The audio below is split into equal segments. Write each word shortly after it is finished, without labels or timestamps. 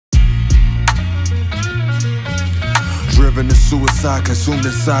Driven to suicide, consumed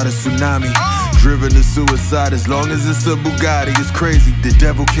inside a tsunami. Driven to suicide as long as it's a Bugatti. It's crazy, the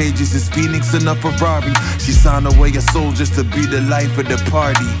devil cages his Phoenix in a Ferrari. She signed away her soul just to be the life of the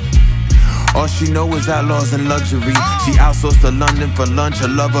party. All she know is outlaws and luxury. She outsourced to London for lunch, her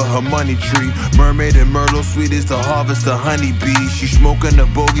lover, her money tree. Mermaid and Merlot, sweet is to harvest the honeybee. She smoking the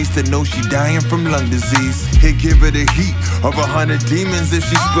bogeys to know she dying from lung disease. He'd give her the heat of 100 demons if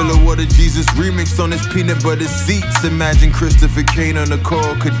she spill a water Jesus remix on his peanut butter seats. Imagine Christopher Kane on a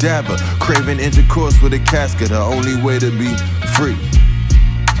coral cadaver, craving intercourse with a casket, her only way to be free.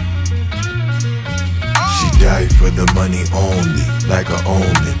 Die for the money only, like a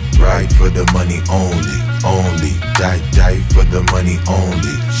omen. Ride for the money only, only. Die for the money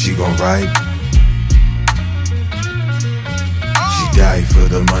only. She gon' ride. She die for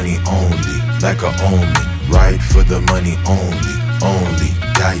the money only, like a omen. Ride for the money only, only.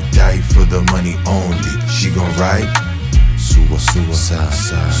 Die for the money only. She gon' ride. Suicide,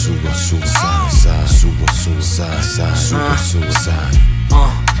 suicide.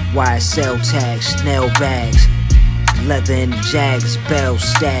 YSL tags, nail bags, leather in the Jags, bell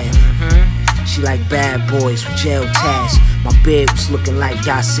staff. She like bad boys with jail tags. My bed was looking like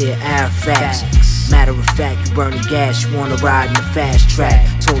Yasser Arafat. Matter of fact, you burn the gas, you wanna ride in the fast track.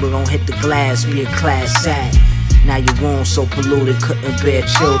 Told her don't hit the glass, be a class act. Now your wound so polluted, couldn't bear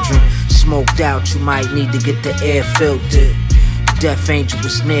children. Smoked out, you might need to get the air filtered. Death angel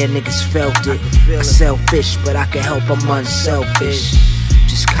was near, niggas felt it. I selfish, but I can help, I'm unselfish.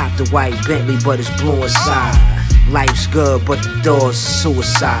 Just cop the white Bentley, but it's blue inside. Life's good, but the door's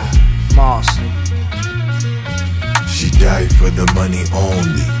suicide. Marciano. She died for the money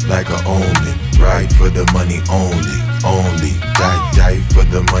only, like a omen. Ride for the money only, only. Die for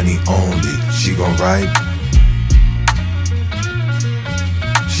the money only. She gon' ride.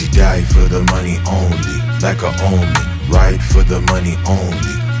 She died for the money only, like a omen. Ride for the money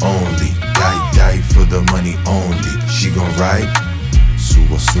only, only. Die for the money only. She gon' ride.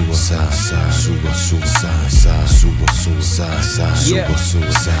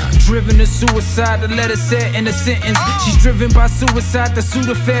 Suicide. Driven to suicide, the letter said in a sentence. She's driven by suicide, the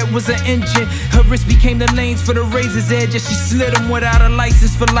Sudafed was an engine. Her wrist became the lanes for the razor's edge, and she slid them without a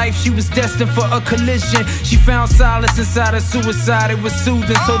license for life. She was destined for a collision. She found solace inside of suicide, it was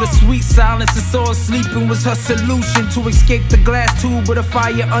soothing. So the sweet silence of soul sleeping was her solution to escape the glass tube with a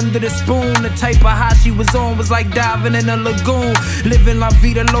fire under the spoon. The type of high she was on was like diving in a lagoon. Living La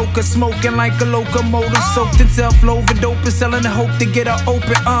Vida Loca, smoking like a locomotive, soaked in self-loathing dope and selling the hope to get her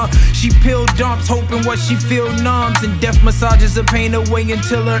open. She pill dumps, hoping what she feel numbs, and death massages her pain away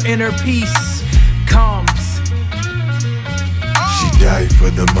until her inner peace comes. She died for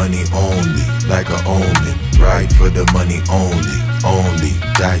the money only, like a omen. Ride for the money only, only.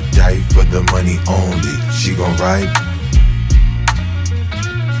 Die for the money only. She gon' ride.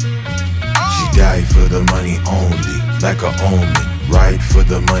 She died for the money only, like a omen. Ride for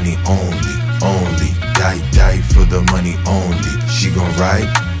the money only, only. Die for the money only. She gon' ride.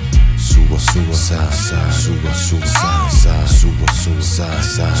 Suicide.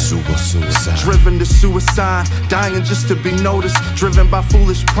 Driven to suicide, dying just to be noticed. Driven by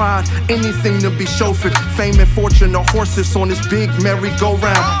foolish pride, anything to be chauffeured. Fame and fortune are horses on this big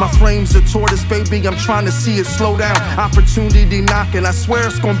merry-go-round. My frame's a tortoise, baby, I'm trying to see it slow down. Opportunity knocking, I swear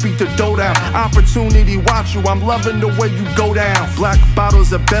it's gonna beat the dough down. Opportunity watch you, I'm loving the way you go down. Black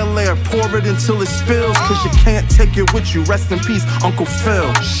bottles of Bel Air, pour it until it spills. Cause you can't take it with you, rest in peace, Uncle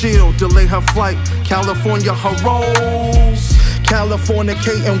Phil. She'll delay her flight, California her rolls.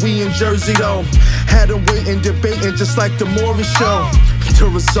 Californicating, we in Jersey though. Had her waiting, debating just like the Maury show. The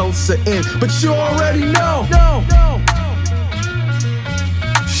results are in, but you already know.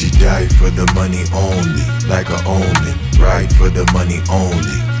 She died for the money only, like a omen. Ride for the money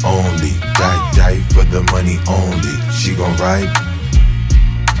only, only. Die for the money only. She gon' ride.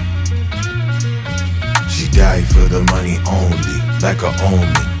 She died for the money only, like a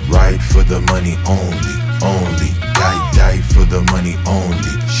omen. Ride for the money only, only. Die for the money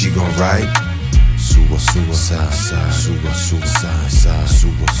only. She gon' ride.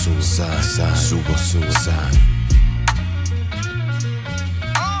 Suicide.